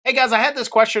Hey guys, I had this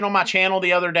question on my channel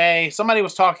the other day. Somebody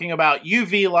was talking about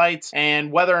UV lights and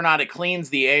whether or not it cleans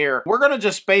the air. We're going to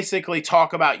just basically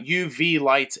talk about UV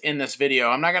lights in this video.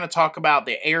 I'm not going to talk about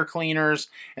the air cleaners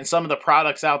and some of the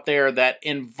products out there that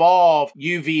involve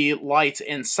UV lights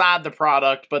inside the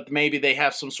product, but maybe they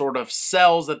have some sort of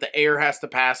cells that the air has to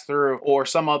pass through, or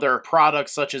some other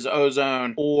products such as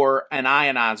ozone or an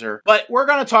ionizer. But we're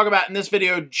going to talk about in this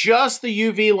video just the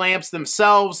UV lamps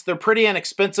themselves. They're pretty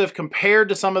inexpensive compared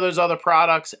to some of those other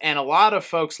products, and a lot of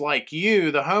folks like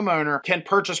you, the homeowner, can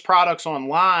purchase products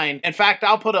online. In fact,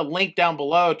 I'll put a link down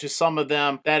below to some of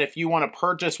them that if you want to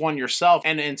purchase one yourself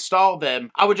and install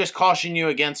them, I would just caution you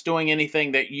against doing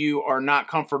anything that you are not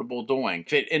comfortable doing.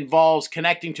 If it involves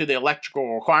connecting to the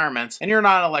electrical requirements and you're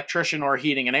not an electrician or a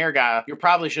heating and air guy, you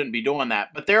probably shouldn't be doing that.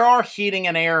 But there are heating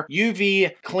and air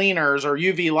UV cleaners or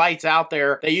UV lights out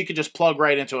there that you could just plug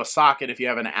right into a socket if you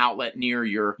have an outlet near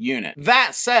your unit.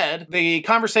 That said, the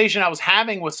conversation I was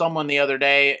having with someone the other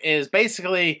day is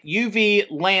basically UV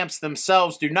lamps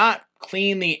themselves do not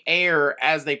clean the air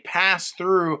as they pass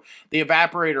through the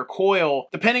evaporator coil,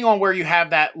 depending on where you have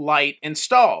that light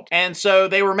installed. And so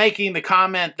they were making the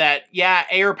comment that, yeah,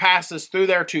 air passes through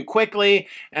there too quickly,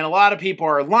 and a lot of people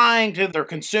are lying to their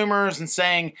consumers and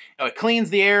saying, oh, it cleans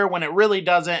the air when it really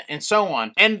doesn't, and so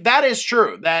on. And that is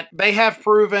true, that they have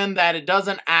proven that it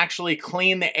doesn't actually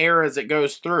clean the air as it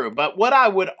goes through. But what I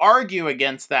would argue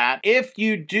against that, if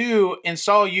you do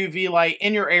install UV light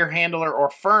in your air handler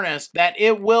or furnace, that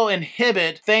it will inhibit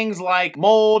things like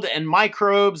mold and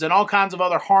microbes and all kinds of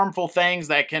other harmful things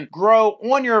that can grow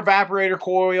on your evaporator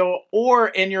coil or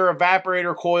in your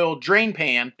evaporator coil drain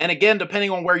pan. And again,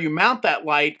 depending on where you mount that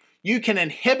light, you can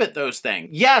inhibit those things.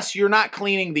 Yes, you're not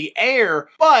cleaning the air,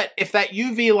 but if that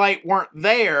UV light weren't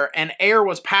there and air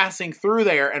was passing through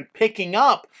there and picking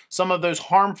up some of those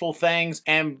harmful things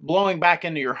and blowing back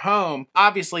into your home,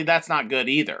 obviously that's not good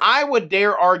either. I would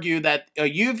dare argue that a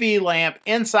UV lamp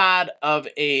inside of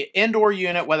an indoor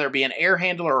unit, whether it be an air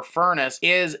handler or furnace,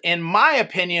 is, in my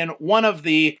opinion, one of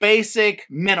the basic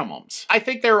minimums. I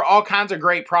think there are all kinds of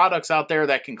great products out there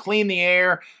that can clean the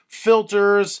air,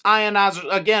 filters, ionizers,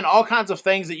 again, all kinds of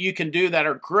things that you can do that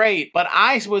are great, but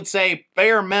I would say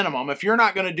bare minimum, if you're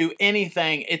not going to do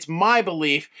anything, it's my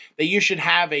belief that you should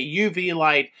have a UV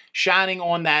light shining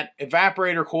on that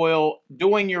evaporator coil,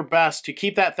 doing your best to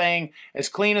keep that thing as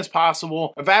clean as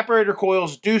possible. Evaporator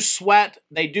coils do sweat,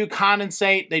 they do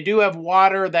condensate, they do have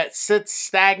water that sits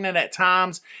stagnant at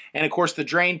times, and of course the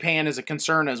drain pan is a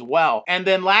concern as well. And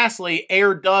then lastly,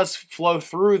 air does flow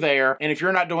through there, and if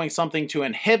you're not doing something to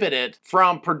inhibit it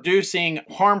from producing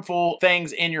harmful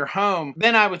things in your home,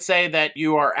 then I would say that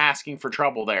you are asking for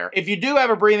trouble there. If you do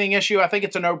have a breathing issue, I think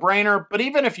it's a no-brainer, but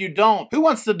even if you don't, who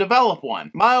wants to develop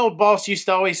one? My old boss used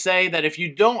to always say that if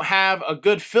you don't have a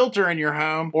good filter in your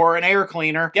home or an air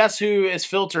cleaner, guess who is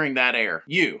filtering that air?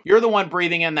 You. You're the one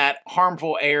breathing in that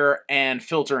harmful air and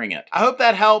filtering it. I hope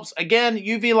that helps. Again,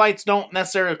 UV lights don't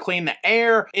necessarily clean the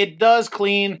air. It does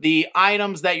clean the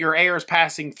items that your air is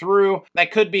passing through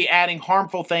that could be adding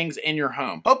harmful things in your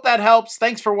home. Hope that helps.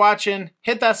 Thanks for watching.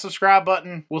 Hit that subscribe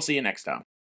button. We'll see you next time.